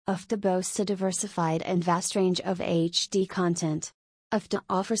Afdah boasts a diversified and vast range of HD content. Afdah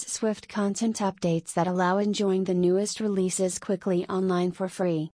offers swift content updates that allow enjoying the newest releases quickly online for free.